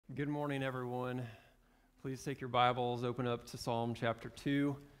Good morning, everyone. Please take your Bibles, open up to Psalm chapter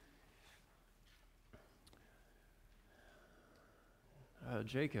 2.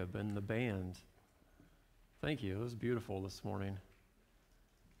 Jacob and the band, thank you. It was beautiful this morning.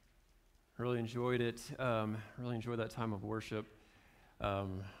 Really enjoyed it. Really enjoyed that time of worship.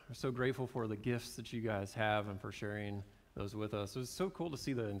 I'm so grateful for the gifts that you guys have and for sharing those with us. It was so cool to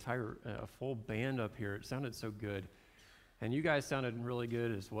see the entire full band up here. It sounded so good. And you guys sounded really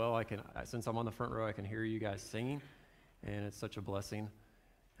good as well. Since I'm on the front row, I can hear you guys singing, and it's such a blessing.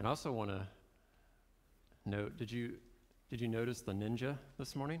 And I also want to note, did you notice the ninja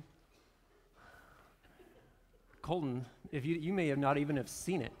this morning? Colton, if you may have not even have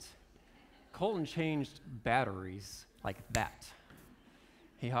seen it. Colton changed batteries like that.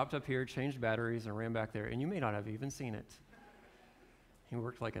 He hopped up here, changed batteries, and ran back there, and you may not have even seen it. He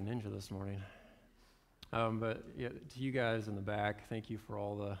worked like a ninja this morning. But yeah, to you guys in the back, thank you for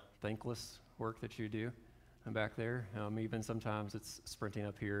all the thankless work that you do back there. Even sometimes it's sprinting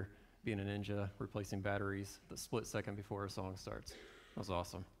up here, being a ninja, replacing batteries the split second before a song starts. That was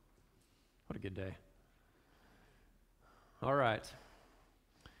awesome. What a good day. All right.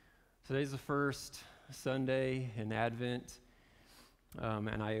 Today's the first Sunday in Advent,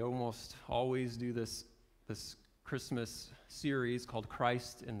 and I almost always do this Christmas series called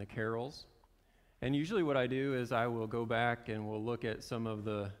Christ in the Carols. And usually what I do is I will go back and we'll look at some of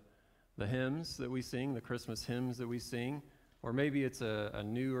the hymns that we sing, the Christmas hymns that we sing, or maybe it's a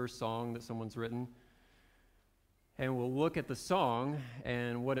newer song that someone's written. And we'll look at the song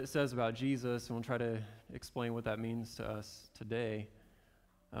and what it says about Jesus, and we'll try to explain what that means to us today.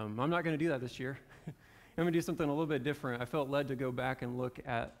 I'm not going to do that this year. I'm going to do something a little bit different. I felt led to go back and look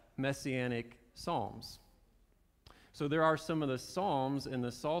at Messianic Psalms. So there are some of the Psalms in the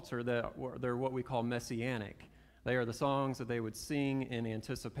Psalter they're what we call Messianic. They are the songs that they would sing in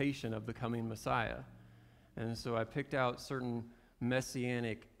anticipation of the coming Messiah. And so I picked out certain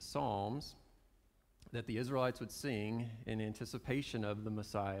Messianic Psalms that the Israelites would sing in anticipation of the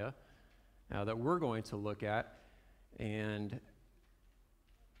Messiah that we're going to look at and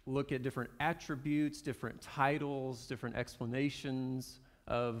look at different attributes, different titles, different explanations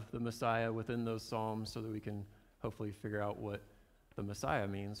of the Messiah within those Psalms so that we can hopefully figure out what the Messiah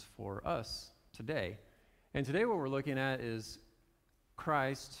means for us today. And today what we're looking at is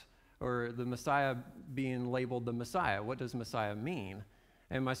Christ, or the Messiah being labeled the Messiah. What does Messiah mean?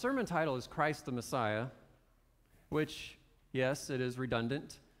 And my sermon title is Christ the Messiah, which, yes, it is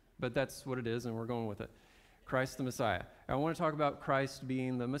redundant, but that's what it is, and we're going with it. Christ the Messiah. I want to talk about Christ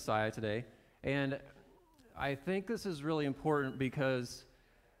being the Messiah today, and I think this is really important because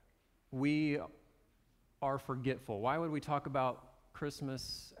we are forgetful. Why would we talk about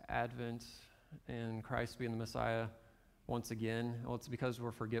Christmas, Advent, and Christ being the Messiah once again? Well, it's because we're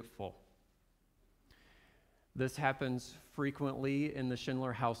forgetful. This happens frequently in the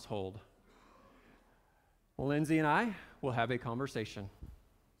Schindler household. Lindsay and I will have a conversation.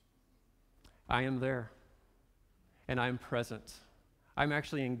 I am there, and I'm present. I'm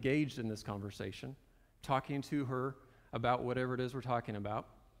actually engaged in this conversation, talking to her about whatever it is we're talking about.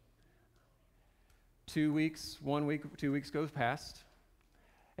 2 weeks, 1 week, 2 weeks goes past,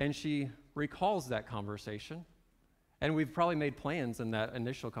 and she recalls that conversation, and we've probably made plans in that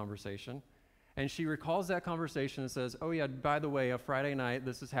initial conversation, and she recalls that conversation and says, oh yeah, by the way, a Friday night,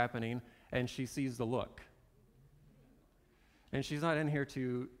 this is happening, and she sees the look. And she's not in here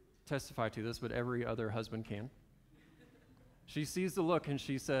to testify to this, but every other husband can. She sees the look, and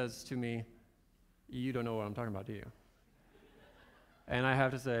she says to me, you don't know what I'm talking about, do you? And I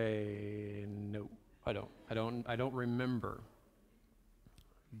have to say, no. I don't remember.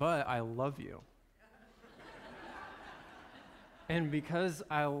 But I love you. And because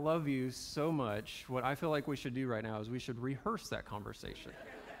I love you so much, what I feel like we should do right now is we should rehearse that conversation.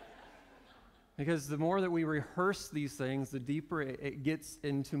 Because the more that we rehearse these things, the deeper it gets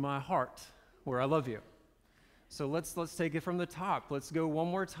into my heart, where I love you. So let's take it from the top. Let's go one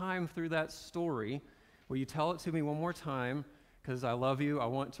more time through that story. Will you tell it to me one more time? Because I love you. I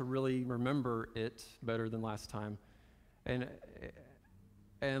want to really remember it better than last time. And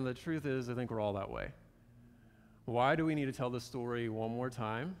the truth is, I think we're all that way. Why do we need to tell the story one more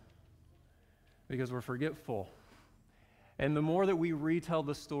time? Because we're forgetful. And the more that we retell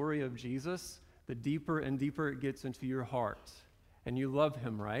the story of Jesus, the deeper and deeper it gets into your heart. And you love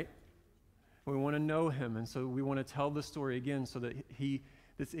him, right? We want to know him, and so we want to tell the story again so that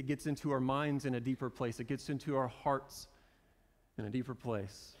it gets into our minds in a deeper place. It gets into our hearts in a deeper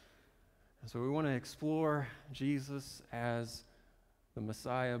place. And so we want to explore Jesus as the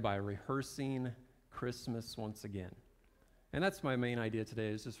Messiah by rehearsing Christmas once again. And that's my main idea today,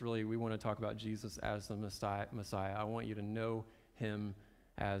 is just really we want to talk about Jesus as the Messiah. I want you to know him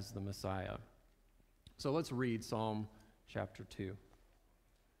as the Messiah. So let's read Psalm chapter 2.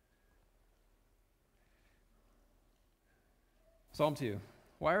 Psalm 2.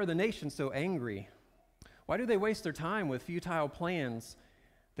 Why are the nations so angry? Why do they waste their time with futile plans?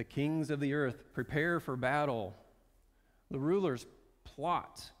 The kings of the earth prepare for battle. The rulers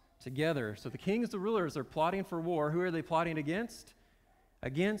plot together. So the kings, the rulers, are plotting for war. Who are they plotting against?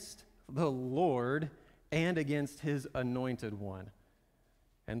 Against the Lord and against his anointed one.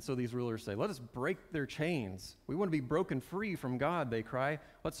 And so these rulers say, let us break their chains. We want to be broken free from God, they cry.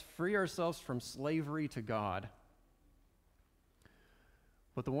 Let's free ourselves from slavery to God.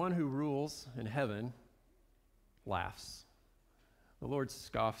 But the one who rules in heaven laughs. The Lord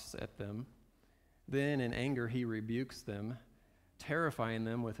scoffs at them. Then in anger he rebukes them, terrifying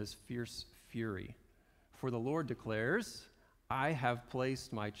them with his fierce fury. For the Lord declares, I have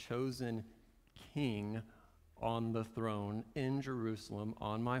placed my chosen king on the throne in Jerusalem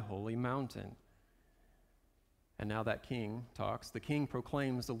on my holy mountain. And now that king talks. The king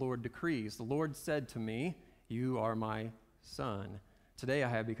proclaims, the Lord decrees. The Lord said to me, you are my son. Today I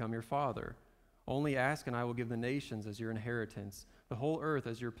have become your father. Only ask and I will give the nations as your inheritance, the whole earth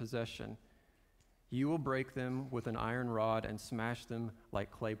as your possession. You will break them with an iron rod and smash them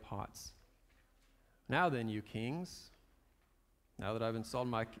like clay pots. Now then, you kings, now that I've installed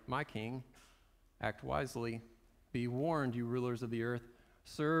my king, act wisely. Be warned, you rulers of the earth.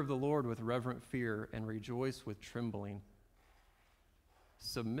 Serve the Lord with reverent fear and rejoice with trembling.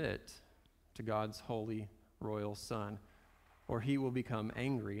 Submit to God's holy royal Son, or he will become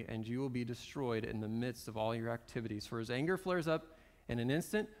angry, and you will be destroyed in the midst of all your activities. For his anger flares up in an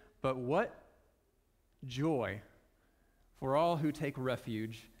instant, but what joy for all who take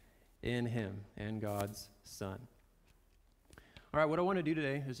refuge in him and God's Son. All right, what I want to do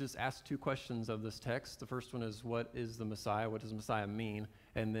today is just ask two questions of this text. The first one is, what is the Messiah? What does Messiah mean?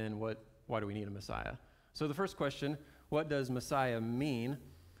 And then why do we need a Messiah? So the first question, what does Messiah mean?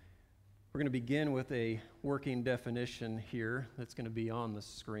 We're going to begin with a working definition here that's going to be on the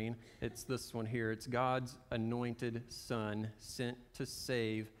screen. It's this one here. It's God's anointed Son sent to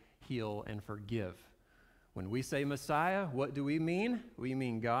save, heal, and forgive. When we say Messiah, what do we mean? We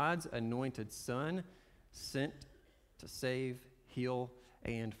mean God's anointed Son sent to save, heal,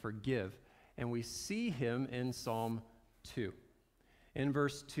 and forgive. And we see him in Psalm 2. In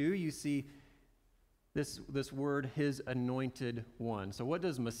verse 2, you see this word, his anointed one. So what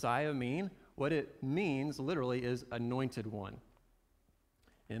does Messiah mean? What it means literally is anointed one.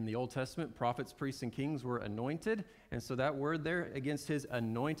 In the Old Testament, prophets, priests, and kings were anointed. And so that word there, against his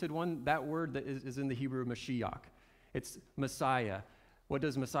anointed one, that word that is in the Hebrew Mashiach. It's Messiah. What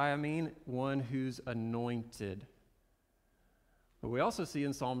does Messiah mean? One who's anointed. But we also see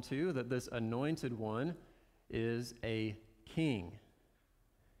in Psalm 2 that this anointed one is a king.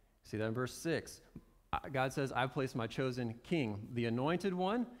 See that in verse 6. God says, I've placed my chosen king. The anointed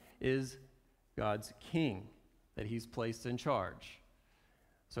one is God's king that he's placed in charge.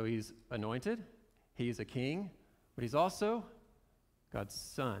 So he's anointed, he's a king, but he's also God's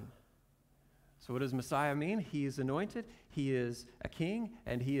son. So what does Messiah mean? He is anointed, he is a king,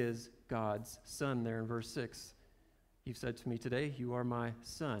 and he is God's son there in verse 6. You've said to me today, you are my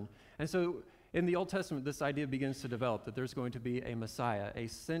son. And so in the Old Testament, this idea begins to develop that there's going to be a Messiah, a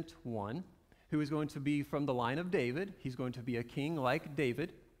sent one, who is going to be from the line of David. He's going to be a king like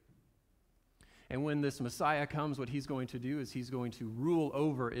David. And when this Messiah comes, what he's going to do is he's going to rule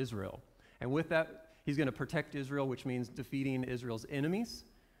over Israel. And with that, he's going to protect Israel, which means defeating Israel's enemies.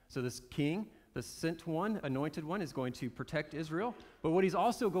 So this king, the sent one, anointed one, is going to protect Israel. But what he's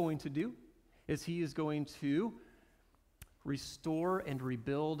also going to do is he is going to restore and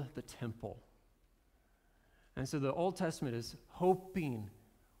rebuild the temple. And so the Old Testament is hoping,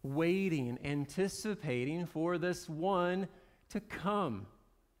 waiting, anticipating for this one to come.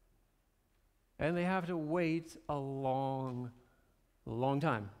 And they have to wait a long, long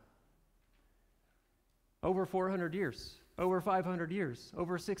time. Over 400 years, over 500 years,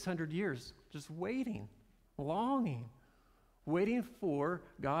 over 600 years, just waiting, longing, waiting for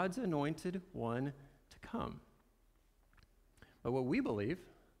God's anointed one to come. But what we believe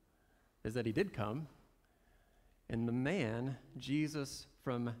is that he did come in the man, Jesus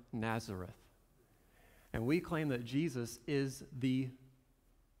from Nazareth. And we claim that Jesus is the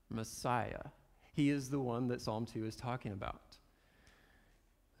Messiah. He is the one that Psalm 2 is talking about.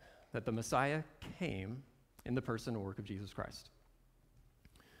 That the Messiah came in the person and work of Jesus Christ.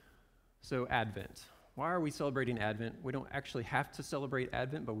 So Advent. Why are we celebrating Advent? We don't actually have to celebrate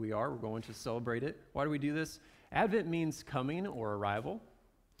Advent, but we are. We're going to celebrate it. Why do we do this? Advent means coming or arrival.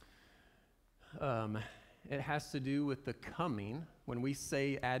 It has to do with the coming. When we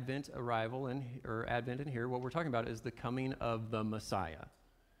say Advent, arrival, or Advent in here, what we're talking about is the coming of the Messiah.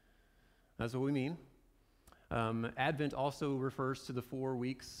 That's what we mean. Advent also refers to the 4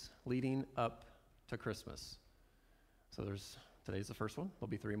 weeks leading up to Christmas. So today's the first one. There'll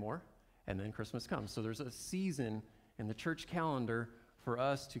be 3 more, and then Christmas comes. So there's a season in the church calendar for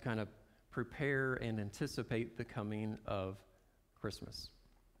us to kind of prepare and anticipate the coming of Christmas.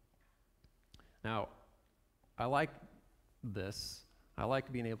 Now, I like this. I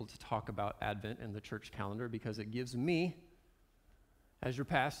like being able to talk about Advent in the church calendar because it gives me, as your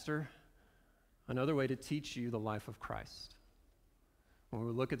pastor, another way to teach you the life of Christ. When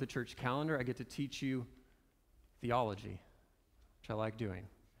we look at the church calendar, I get to teach you theology, which I like doing.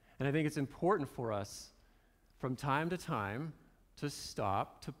 And I think it's important for us from time to time to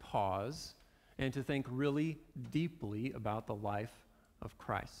stop, to pause, and to think really deeply about the life of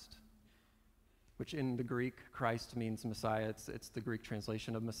Christ, which in the Greek, Christ means Messiah. It's the Greek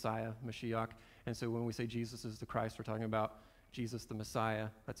translation of Messiah, Mashiach. And so when we say Jesus is the Christ, we're talking about Jesus the Messiah.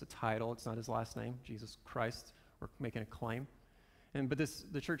 That's a title. It's not his last name, Jesus Christ. We're making a claim. But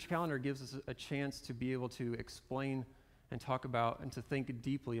the church calendar gives us a chance to be able to explain and talk about and to think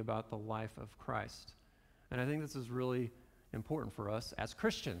deeply about the life of Christ. And I think this is really important for us as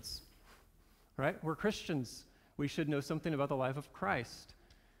Christians, right? We're Christians. We should know something about the life of Christ.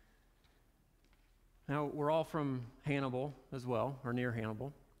 Now, we're all from Hannibal as well, or near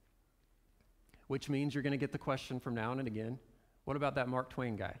Hannibal, which means you're going to get the question from now and again, what about that Mark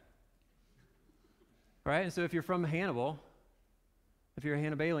Twain guy? Right? And so if you're from Hannibal, if you're a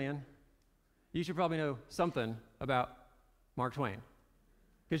Hannibalian, you should probably know something about Mark Twain,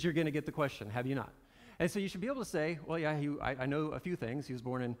 because you're going to get the question, have you not? And so you should be able to say, well, yeah, I know a few things. He was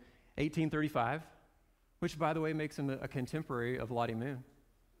born in 1835, which, by the way, makes him a contemporary of Lottie Moon.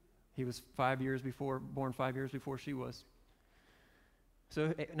 He was born 5 years before she was. So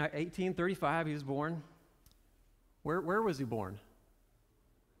 1835, he was born. Where was he born?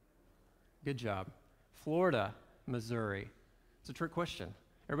 Good job. Florida, Missouri. It's a trick question.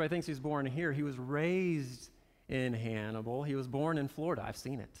 Everybody thinks he's born here. He was raised in Hannibal. He was born in Florida. I've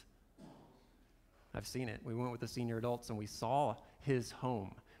seen it. We went with the senior adults and we saw his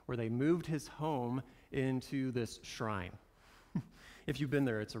home, where they moved his home into this shrine. If you've been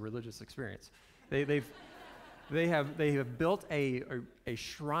there, it's a religious experience. They have built a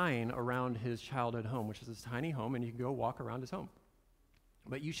shrine around his childhood home, which is this tiny home, and you can go walk around his home.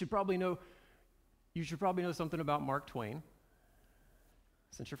 But you should probably know something about Mark Twain,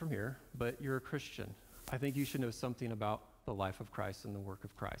 since you're from here, but you're a Christian. I think you should know something about the life of Christ and the work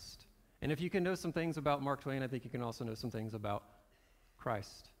of Christ. And if you can know some things about Mark Twain, I think you can also know some things about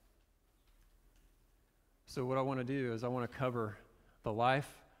Christ. So what I want to do is I want to cover the life,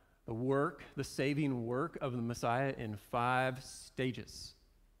 the work, the saving work of the Messiah in 5 stages.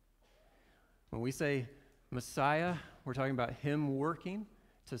 When we say Messiah, we're talking about him working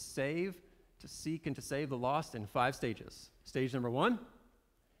to save, to seek, and to save the lost in 5 stages. Stage number 1,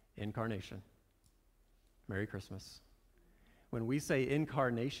 incarnation. Merry Christmas. When we say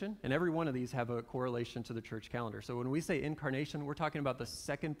incarnation, and every one of these have a correlation to the church calendar. So when we say incarnation, we're talking about the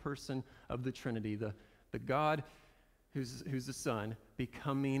second person of the Trinity, the God who's the Son,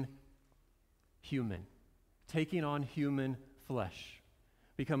 becoming human, taking on human flesh,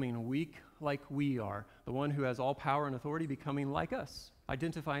 becoming weak like we are, the one who has all power and authority becoming like us,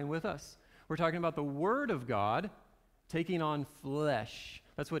 identifying with us. We're talking about the Word of God taking on flesh.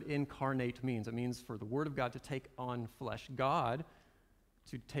 That's what incarnate means. It means for the Word of God to take on flesh. God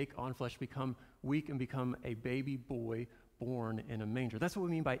to take on flesh, become weak and become a baby boy born in a manger. That's what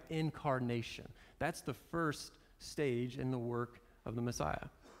we mean by incarnation. That's the first stage in the work of the Messiah.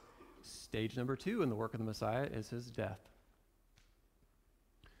 Stage number 2 in the work of the Messiah is his death.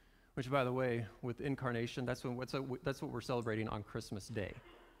 Which, by the way, with incarnation, that's what we're celebrating on Christmas Day,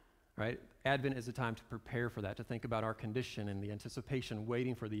 right? Advent is a time to prepare for that, to think about our condition and the anticipation,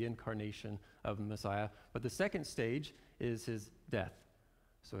 waiting for the incarnation of the Messiah. But the second stage is his death.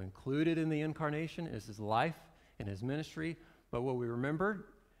 So included in the incarnation is his life and his ministry. But what we remember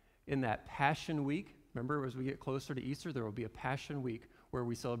in that Passion Week, remember as we get closer to Easter, there will be a Passion Week where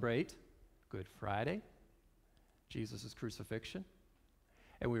we celebrate Good Friday, Jesus' crucifixion,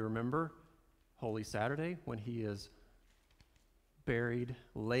 and we remember Holy Saturday when he is buried,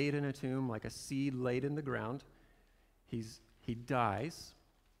 laid in a tomb like a seed laid in the ground. He dies.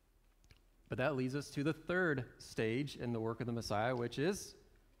 But that leads us to the third stage in the work of the Messiah, which is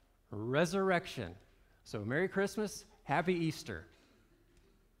resurrection. So Merry Christmas, Happy Easter.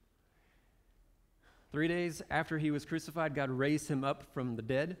 3 days after he was crucified, God raised him up from the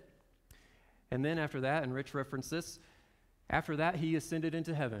dead. And then after that, and Rich referenced this, after that he ascended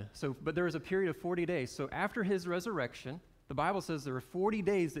into heaven. But there was a period of 40 days. So after his resurrection, the Bible says there were 40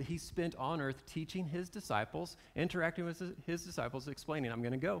 days that he spent on earth teaching his disciples, interacting with his disciples, explaining, I'm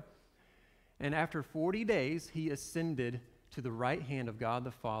going to go. And after 40 days, he ascended to the right hand of God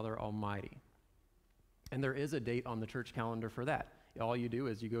the Father Almighty. And there is a date on the church calendar for that. All you do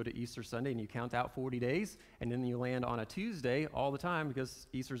is you go to Easter Sunday and you count out 40 days, and then you land on a Tuesday all the time, because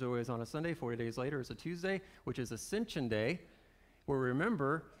Easter's always on a Sunday. 40 days later is a Tuesday, which is Ascension Day, where we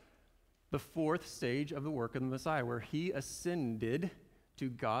remember the fourth stage of the work of the Messiah, where he ascended to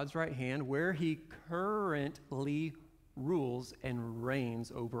God's right hand, where he currently rules and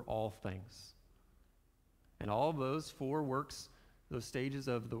reigns over all things. And all of those four works, those stages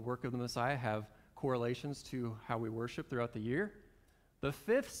of the work of the Messiah, have correlations to how we worship throughout the year. The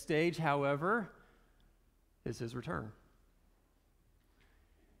fifth stage, however, is his return.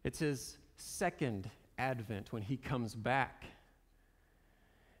 It's his second advent, when he comes back.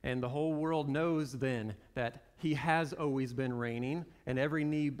 And the whole world knows then that he has always been reigning, and every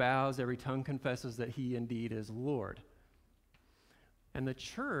knee bows, every tongue confesses that he indeed is Lord. And the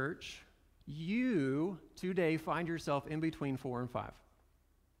church, you today find yourself in between 4 and 5.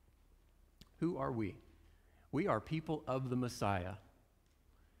 Who are we? We are people of the Messiah.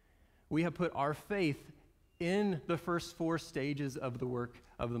 We have put our faith in the first 4 stages of the work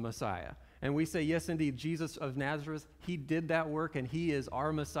of the Messiah. And we say, yes, indeed, Jesus of Nazareth, he did that work, and he is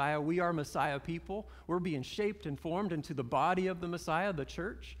our Messiah. We are Messiah people. We're being shaped and formed into the body of the Messiah, the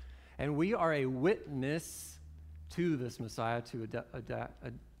church. And we are a witness to this Messiah, to a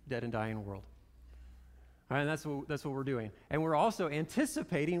dead and dying world. All right, and that's what we're doing. And we're also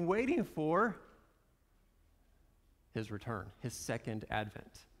anticipating, waiting for his return, his second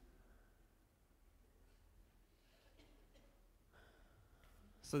advent.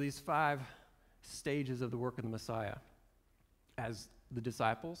 So these 5 stages of the work of the Messiah, as the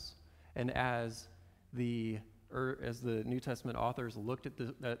disciples and as the New Testament authors looked at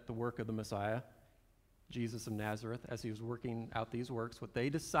the work of the Messiah, Jesus of Nazareth, as he was working out these works, what they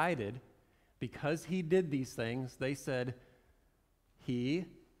decided, because he did these things, they said, he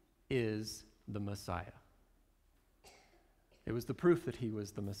is the Messiah. It was the proof that he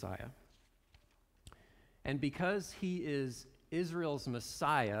was the Messiah. And because he is Israel's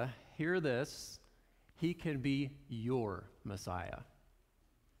Messiah, hear this, he can be your Messiah.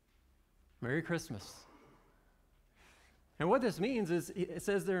 Merry Christmas. And what this means is, it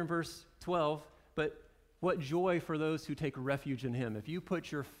says there in verse 12, but what joy for those who take refuge in him. If you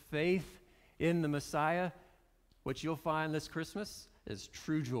put your faith in the Messiah, what you'll find this Christmas is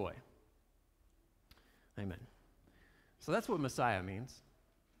true joy. Amen. So that's what Messiah means.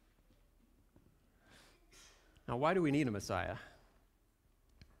 Now, why do we need a Messiah?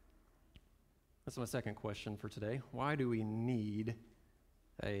 That's my second question for today. Why do we need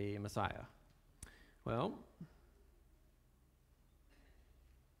a Messiah? Well,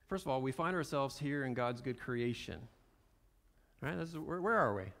 first of all, we find ourselves here in God's good creation. All right, where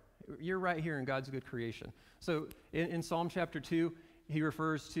are we? You're right here in God's good creation. So in Psalm chapter 2, he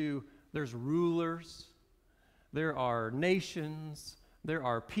refers to there's rulers, there are nations, there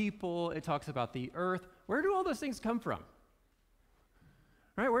are people. It talks about the earth. Where do all those things come from?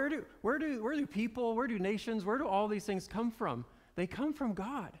 Right? Where do people, where do nations, where do all these things come from? They come from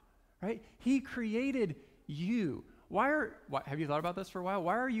God, right? He created you. Have you thought about this for a while?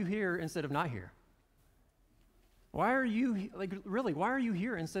 Why are you here instead of not here? Why are you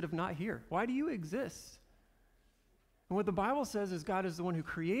here instead of not here? Why do you exist? And what the Bible says is God is the one who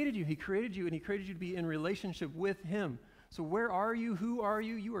created you. He created you, and he created you to be in relationship with him. So where are you? Who are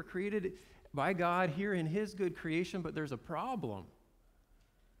you? You are created by God here in his good creation, but there's a problem.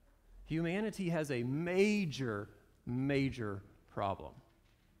 Humanity has a major, major problem.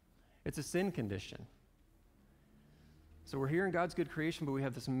 It's a sin condition. So we're here in God's good creation, but we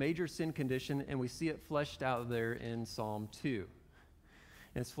have this major sin condition, and we see it fleshed out there in Psalm 2.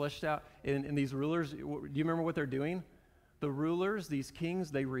 And it's fleshed out in these rulers. Do you remember what they're doing? The rulers, these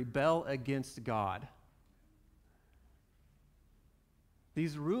kings, they rebel against God.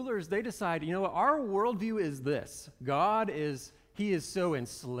 These rulers, they decide, you know what, our worldview is this. He is so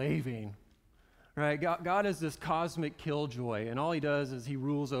enslaving, right? God is this cosmic killjoy, and all he does is he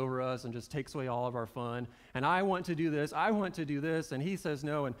rules over us and just takes away all of our fun. And I want to do this, and he says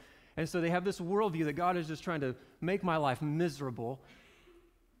no. And so they have this worldview that God is just trying to make my life miserable.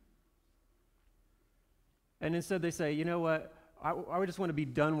 And instead they say, you know what, I just want to be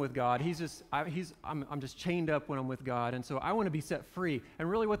done with God. I'm just chained up when I'm with God, and so I want to be set free. And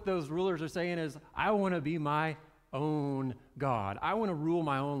really what those rulers are saying is, I want to be my own God. I want to rule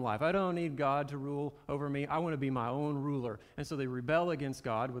my own life. I don't need God to rule over me. I want to be my own ruler. And so they rebel against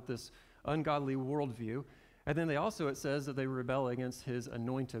God with this ungodly worldview. And then it says that they rebel against his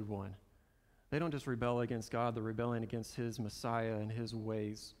anointed one. They don't just rebel against God, they're rebelling against his Messiah and his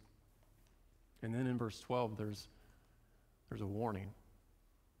ways. And then in verse 12, there's a warning.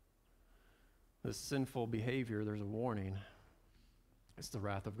 This sinful behavior, there's a warning. It's the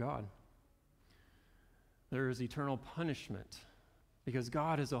wrath of God. There is eternal punishment because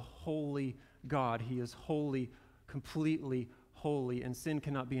God is a holy God. He is holy, completely holy, and sin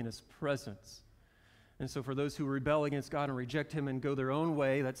cannot be in his presence. And so for those who rebel against God and reject him and go their own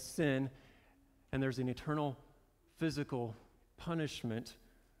way, that's sin. And there's an eternal physical punishment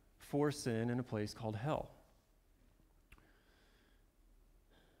for sin in a place called hell.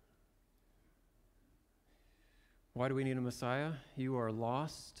 Why do we need a Messiah? You are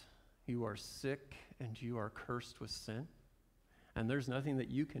lost, you are sick, and you are cursed with sin. And there's nothing that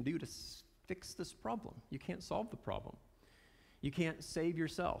you can do to fix this problem. You can't solve the problem. You can't save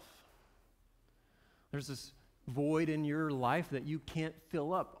yourself. There's this void in your life that you can't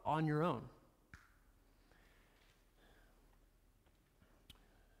fill up on your own.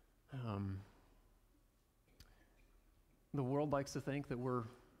 The world likes to think that we're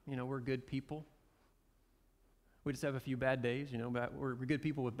good people. We just have a few bad days, but we're good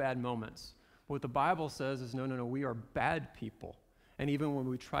people with bad moments. But what the Bible says is, no, we are bad people. And even when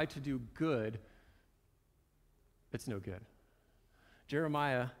we try to do good, it's no good.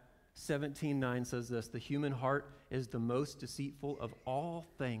 Jeremiah 17:9 says this, the human heart is the most deceitful of all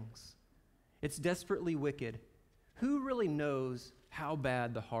things. It's desperately wicked. Who really knows how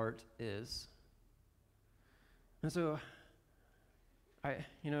bad the heart is? And so,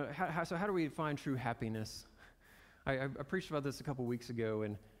 how do we find true happiness? I preached about this a couple weeks ago,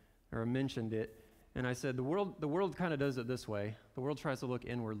 or I mentioned it, and I said the world kind of does it this way. The world tries to look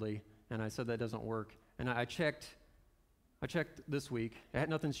inwardly, and I said that doesn't work. And I checked this week.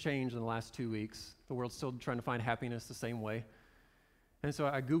 Nothing's changed in the last 2 weeks. The world's still trying to find happiness the same way. And so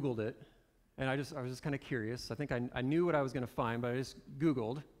I Googled it, and I was just kind of curious. I think I knew what I was going to find, but I just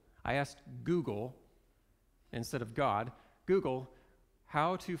Googled. I asked Google, instead of God, Google,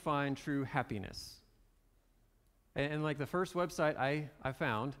 how to find true happiness. And like the first website I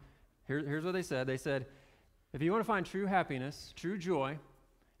found, here's what they said. They said, if you want to find true happiness, true joy,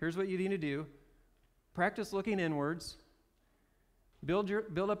 here's what you need to do. Practice looking inwards, build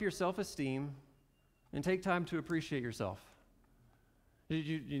up your self-esteem, and take time to appreciate yourself. Did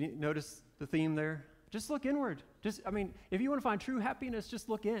you notice the theme there? Just look inward. If you want to find true happiness, just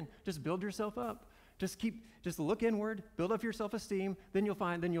look in. Just build yourself up. Just look inward, build up your self-esteem, then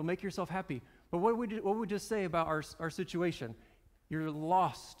you'll make yourself happy. But what would we just say about our situation? You're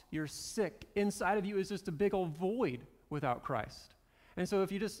lost, you're sick. Inside of you is just a big old void without Christ. And so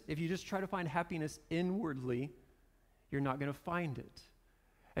if you just try to find happiness inwardly, you're not going to find it.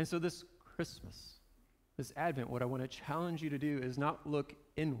 And so this Christmas, this Advent, what I want to challenge you to do is not look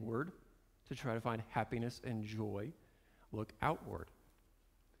inward to try to find happiness and joy. Look outward.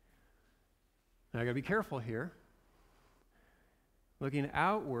 Now, I got to be careful here. Looking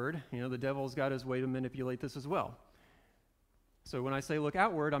outward, the devil's got his way to manipulate this as well. So when I say look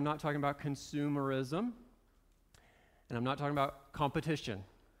outward, I'm not talking about consumerism, and I'm not talking about competition.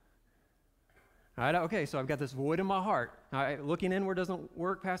 All right, okay, so I've got this void in my heart. Looking inward doesn't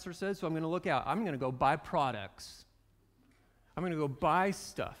work, Pastor said, so I'm going to look out. I'm going to go buy products. I'm going to go buy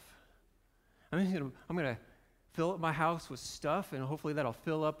stuff. I'm going to fill up my house with stuff, and hopefully that'll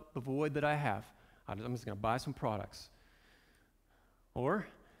fill up the void that I have. I'm just going to buy some products. Or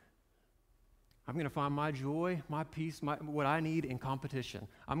I'm going to find my joy, my peace, what I need in competition.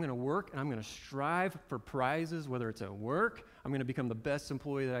 I'm going to work, and I'm going to strive for prizes, whether it's at work. I'm going to become the best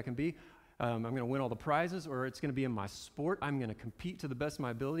employee that I can be. I'm going to win all the prizes, or it's going to be in my sport. I'm going to compete to the best of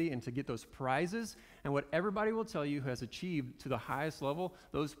my ability and to get those prizes. And what everybody will tell you who has achieved to the highest level,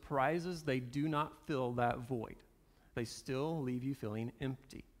 those prizes, they do not fill that void. They still leave you feeling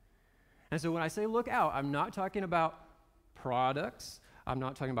empty. And so when I say look out, I'm not talking about products. I'm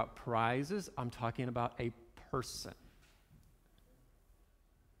not talking about prizes. I'm talking about a person.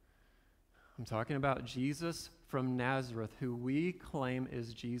 I'm talking about Jesus from Nazareth, who we claim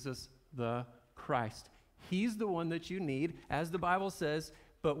is Jesus the Christ. He's the one that you need, as the Bible says,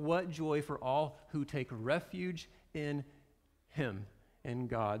 but what joy for all who take refuge in him, in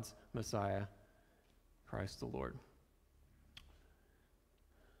God's Messiah, Christ the Lord.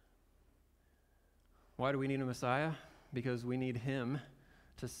 Why do we need a Messiah? because we need him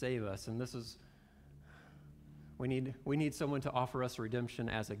to save us. And this is, we need someone to offer us redemption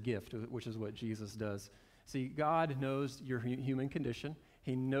as a gift, which is what Jesus does. See, God knows your human condition.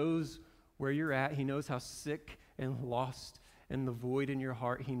 He knows where you're at. He knows how sick and lost and the void in your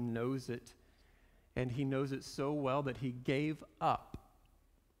heart. He knows it. And he knows it so well that he gave up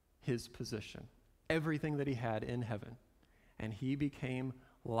his position, everything that he had in heaven. And he became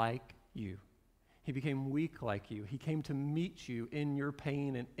like you. He became weak like you. He came to meet you in your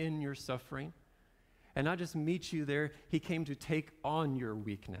pain and in your suffering. And not just meet you there, he came to take on your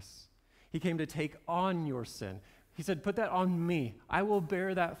weakness. He came to take on your sin. He said, put that on me. I will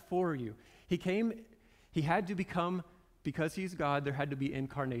bear that for you. He had to become, because he's God, there had to be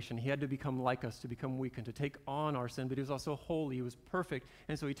incarnation. He had to become like us, to become weak and to take on our sin, but he was also holy. He was perfect.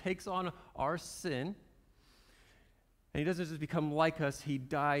 And so he takes on our sin, and he doesn't just become like us, he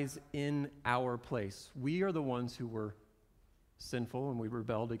dies in our place. We are the ones who were sinful and we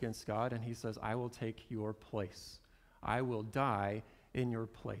rebelled against God, and he says, I will take your place. I will die in your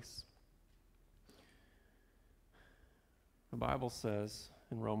place. The Bible says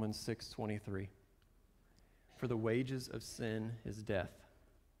in Romans 6:23, for the wages of sin is death,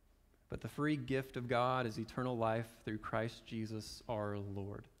 but the free gift of God is eternal life through Christ Jesus our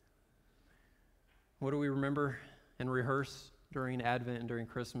Lord. What do we remember and rehearse during Advent and during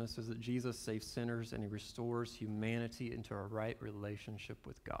Christmas is that Jesus saves sinners and he restores humanity into a right relationship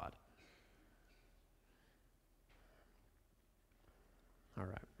with God. All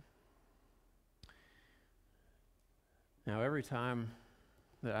right. Now, every time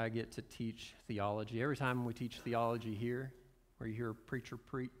that I get to teach theology, every time we teach theology here, or you hear a preacher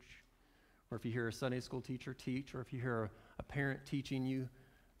preach, or if you hear a Sunday school teacher teach, or if you hear a parent teaching you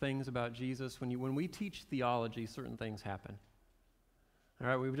things about Jesus, when we teach theology, certain things happen. All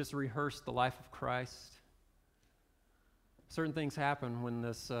right, we've just rehearsed the life of Christ. Certain things happen when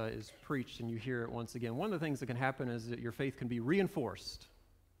this is preached and you hear it once again. One of the things that can happen is that your faith can be reinforced.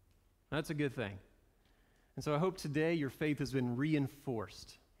 That's a good thing. And so I hope today your faith has been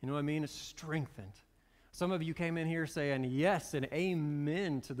reinforced. You know what I mean? It's strengthened. Some of you came in here saying yes and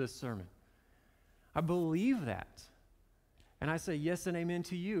amen to this sermon. I believe that. And I say yes and amen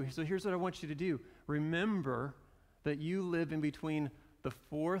to you. So here's what I want you to do. Remember that you live in between the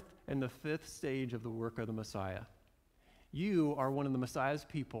fourth and the fifth stage of the work of the Messiah. You are one of the Messiah's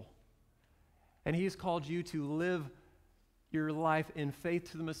people. And he's called you to live your life in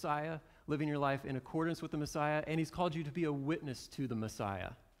faith to the Messiah, living your life in accordance with the Messiah, and he's called you to be a witness to the Messiah,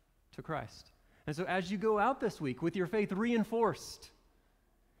 to Christ. And so as you go out this week with your faith reinforced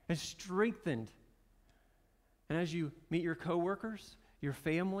and strengthened, and as you meet your coworkers, your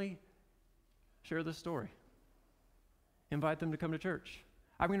family, share the story. Invite them to come to church.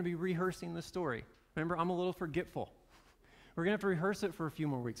 I'm going to be rehearsing this story. Remember, I'm a little forgetful. We're going to have to rehearse it for a few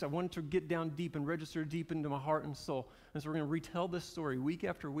more weeks. I want it to get down deep and register deep into my heart and soul. And so we're going to retell this story week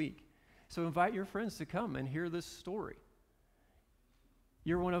after week. So invite your friends to come and hear this story.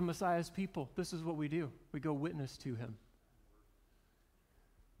 You're one of Messiah's people. This is what we do. We go witness to him.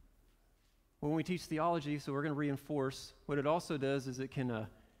 When we teach theology, so we're going to reinforce, what it also does is it can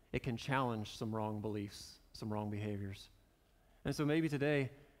challenge some wrong beliefs, some wrong behaviors. And so maybe today,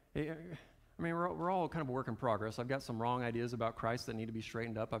 we're all kind of a work in progress. I've got some wrong ideas about Christ that need to be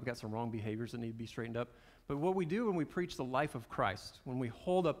straightened up. I've got some wrong behaviors that need to be straightened up. But what we do when we preach the life of Christ, when we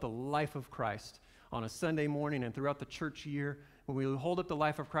hold up the life of Christ on a Sunday morning and throughout the church year, when we hold up the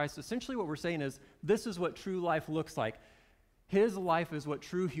life of Christ, essentially what we're saying is, this is what true life looks like. His life is what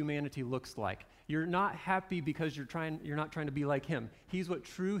true humanity looks like. You're not happy because you're not trying to be like him. He's what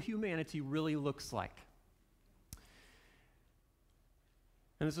true humanity really looks like.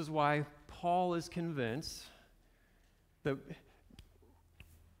 And this is why Paul is convinced that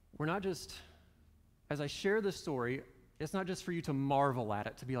we're not just, as I share this story, it's not just for you to marvel at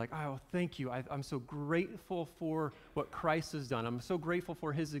it, to be like, oh, thank you. I'm so grateful for what Christ has done. I'm so grateful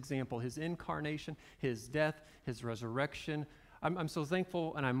for his example, his incarnation, his death, his resurrection. I'm so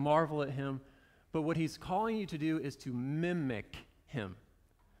thankful and I marvel at him. But what he's calling you to do is to mimic him.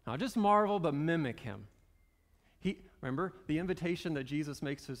 Not just marvel, but mimic him. Remember, the invitation that Jesus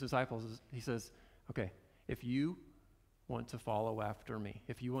makes to his disciples is, he says, okay, if you want to follow after me,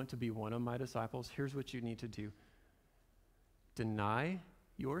 if you want to be one of my disciples, here's what you need to do. Deny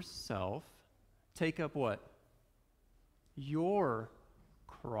yourself, take up what? Your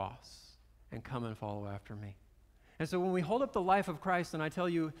cross, and come and follow after me. And so when we hold up the life of Christ, and I tell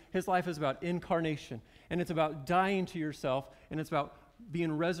you his life is about incarnation, and it's about dying to yourself, and it's about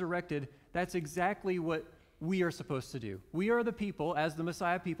being resurrected, that's exactly what we are supposed to do. We are the people, as the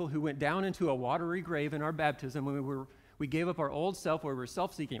Messiah people, who went down into a watery grave in our baptism when we were We gave up our old self where we were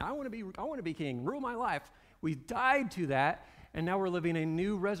self-seeking. I want to be king, rule my life. We died to that, and now we're living a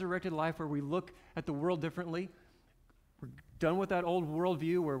new resurrected life where we look at the world differently. We're done with that old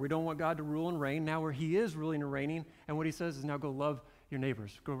worldview where we don't want God to rule and reign. Now where he is ruling and reigning, and what he says is now go love your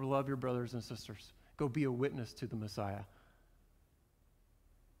neighbors. Go love your brothers and sisters. Go be a witness to the Messiah.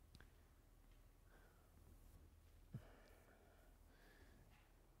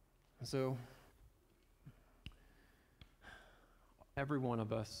 So, every one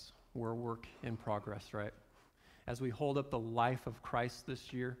of us, we're a work in progress, right? As we hold up the life of Christ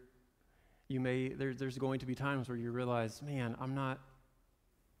this year, there's going to be times where you realize, man, I'm not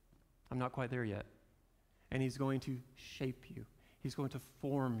quite there yet. And he's going to shape you. He's going to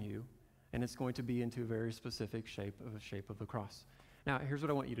form you, and it's going to be into a very specific shape of the cross. Now, here's what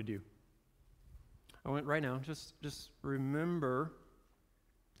I want you to do. I want right now, just remember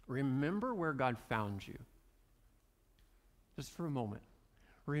where God found you. Just for a moment.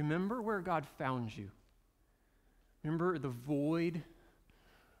 Remember where God found you. Remember the void.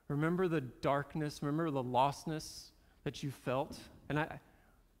 Remember the darkness. Remember the lostness that you felt. And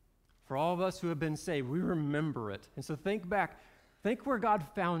for all of us who have been saved, we remember it. And so think back. Think where God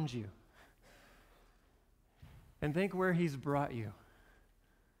found you. And think where he's brought you.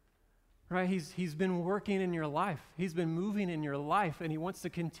 Right? He's been working in your life. He's been moving in your life, and he wants to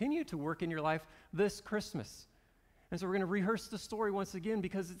continue to work in your life this Christmas. And so we're going to rehearse the story once again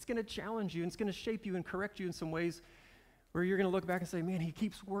because it's going to challenge you, and it's going to shape you and correct you in some ways where you're going to look back and say, man, he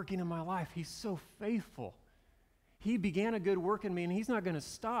keeps working in my life. He's so faithful. He began a good work in me, and he's not going to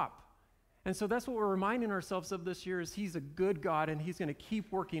stop. And so that's what we're reminding ourselves of this year is he's a good God, and he's going to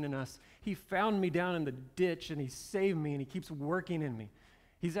keep working in us. He found me down in the ditch, and he saved me, and he keeps working in me.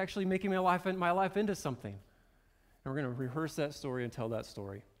 He's actually making my life into something. And we're going to rehearse that story and tell that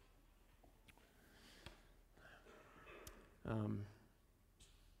story.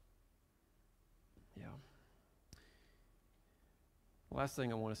 Last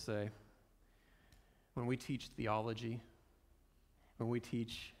thing I want to say, when we teach theology, when we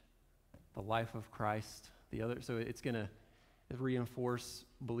teach the life of Christ, so it's going to reinforce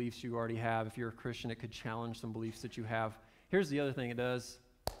beliefs you already have. If you're a Christian, it could challenge some beliefs that you have. Here's the other thing it does.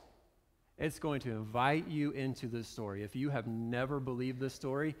 It's going to invite you into this story. If you have never believed this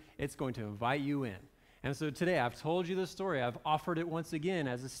story, it's going to invite you in. And so today, I've told you this story. I've offered it once again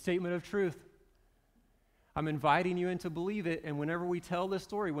as a statement of truth. I'm inviting you in to believe it, and whenever we tell this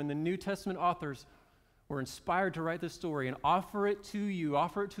story, when the New Testament authors were inspired to write this story and offer it to you,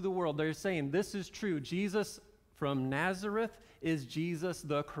 offer it to the world, they're saying, this is true. Jesus from Nazareth is Jesus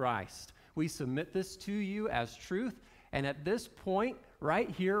the Christ. We submit this to you as truth, and at this point, right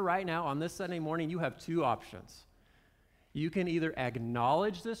here, right now, on this Sunday morning, you have two options. You can either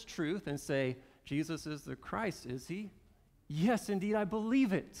acknowledge this truth and say, Jesus is the Christ, is he? Yes, indeed, I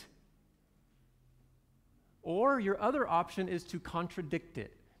believe it. Or your other option is to contradict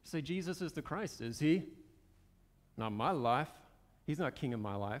it. Say, Jesus is the Christ, is he? Not my life. He's not king of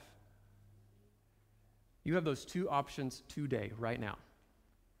my life. You have those two options today, right now.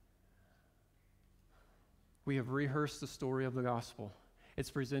 We have rehearsed the story of the gospel.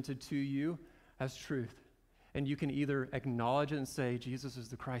 It's presented to you as truth. And you can either acknowledge it and say, Jesus is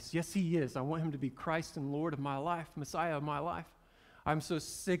the Christ. Yes, he is. I want him to be Christ and Lord of my life, Messiah of my life. I'm so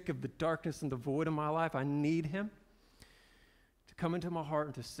sick of the darkness and the void of my life. I need him to come into my heart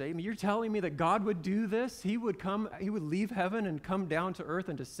and to save me. You're telling me that God would do this? He would leave heaven and come down to earth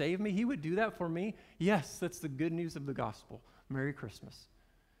and to save me? He would do that for me? Yes, that's the good news of the gospel. Merry Christmas.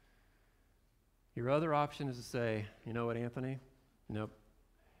 Your other option is to say, you know what, Anthony? Nope.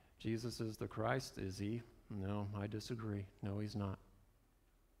 Jesus is the Christ, is he? No, I disagree. No, he's not.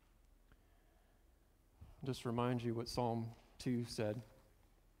 Just remind you what Psalm 2 said.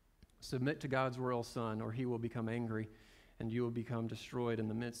 Submit to God's royal Son, or he will become angry, and you will become destroyed in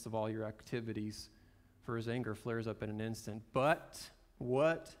the midst of all your activities, for his anger flares up in an instant. But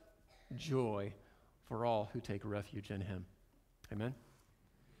what joy for all who take refuge in him. Amen?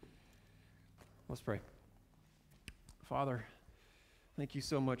 Let's pray. Father, thank you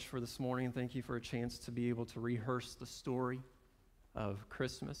so much for this morning. Thank you for a chance to be able to rehearse the story of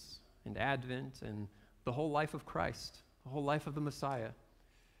Christmas and Advent and the whole life of Christ, the whole life of the Messiah.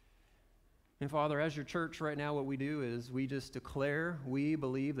 And Father, as your church right now, what we do is we just declare, we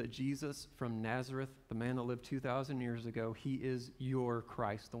believe that Jesus from Nazareth, the man that lived 2,000 years ago, he is your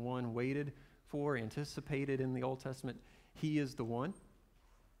Christ, the one waited for, anticipated in the Old Testament. He is the one.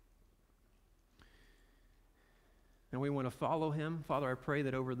 And we want to follow him. Father, I pray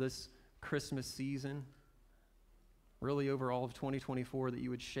that over this Christmas season, really over all of 2024, that you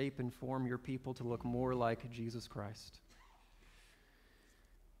would shape and form your people to look more like Jesus Christ.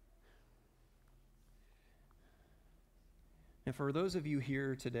 And for those of you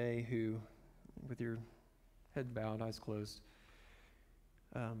here today who, with your head bowed, eyes closed,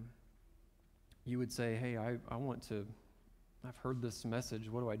 you would say, hey, I've heard this message.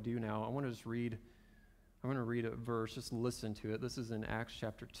 What do I do now? I'm going to read a verse. Just listen to it. This is in Acts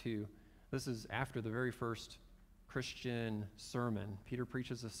chapter 2. This is after the very first Christian sermon. Peter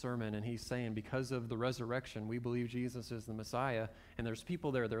preaches a sermon, and he's saying, because of the resurrection, we believe Jesus is the Messiah. And there's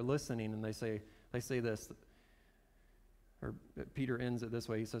people there, they're listening, and they say this, or Peter ends it this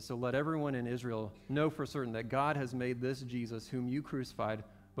way. He says, so let everyone in Israel know for certain that God has made this Jesus, whom you crucified,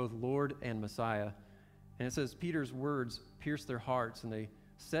 both Lord and Messiah. And it says, Peter's words pierced their hearts, and they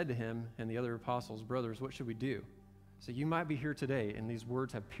said to him and the other apostles, brothers, what should we do? So you might be here today, and these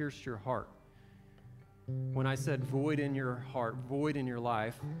words have pierced your heart. When I said void in your heart, void in your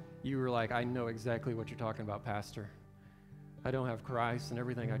life, you were like, I know exactly what you're talking about, Pastor. I don't have Christ, and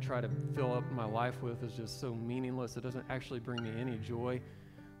everything I try to fill up my life with is just so meaningless. It doesn't actually bring me any joy.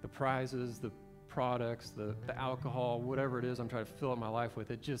 The prizes, the products, the alcohol, whatever it is I'm trying to fill up my life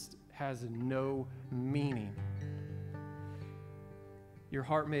with, it just has no meaning. Your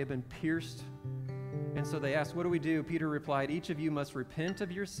heart may have been pierced. And so they asked, what do we do? Peter replied, each of you must repent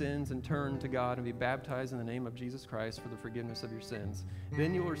of your sins and turn to God and be baptized in the name of Jesus Christ for the forgiveness of your sins.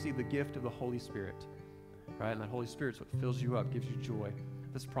 Then you will receive the gift of the Holy Spirit. Right? And that Holy Spirit's what fills you up, gives you joy.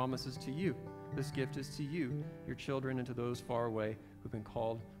 This promise is to you. This gift is to you, your children, and to those far away who've been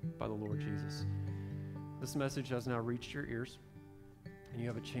called by the Lord Jesus. This message has now reached your ears, and you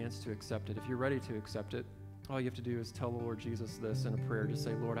have a chance to accept it. If you're ready to accept it, all you have to do is tell the Lord Jesus this in a prayer. Just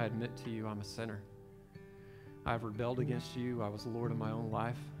say, Lord, I admit to you I'm a sinner. I've rebelled against you. I was Lord of my own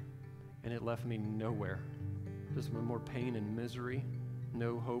life, and it left me nowhere. Just with more pain and misery,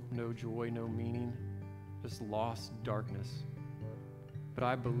 no hope, no joy, no meaning, just lost darkness. But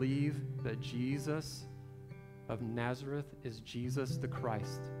I believe that Jesus of Nazareth is Jesus the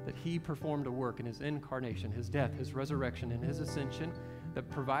Christ, that he performed a work in his incarnation, his death, his resurrection, and his ascension that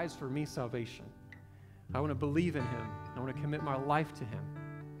provides for me salvation. I want to believe in him. I want to commit my life to him.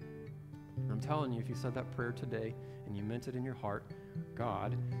 And I'm telling you, if you said that prayer today and you meant it in your heart,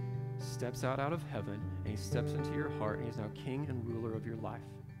 God steps out of heaven and he steps into your heart, and he's now king and ruler of your life.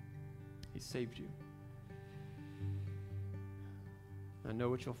 He saved you. I know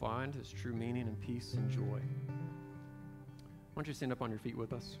what you'll find is true meaning and peace and joy. Why don't you stand up on your feet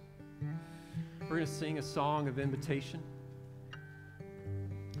with us? We're going to sing a song of invitation.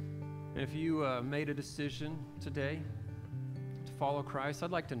 And if you made a decision today to follow Christ, I'd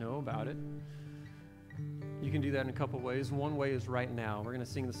like to know about it. You can do that in a couple ways. One way is right now. We're going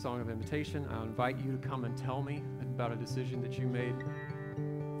to sing the song of invitation. I'll invite you to come and tell me about a decision that you made.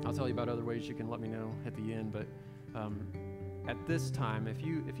 I'll tell you about other ways you can let me know at the end. But at this time, if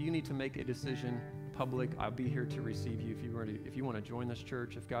you need to make a decision public, I'll be here to receive you. If you want to join this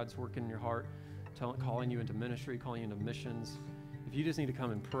church, if God's working in your heart, calling you into ministry, calling you into missions, if you just need to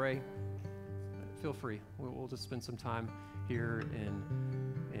come and pray, feel free. We'll just spend some time here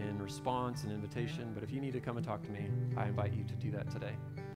in response and invitation. But if you need to come and talk to me, I invite you to do that today.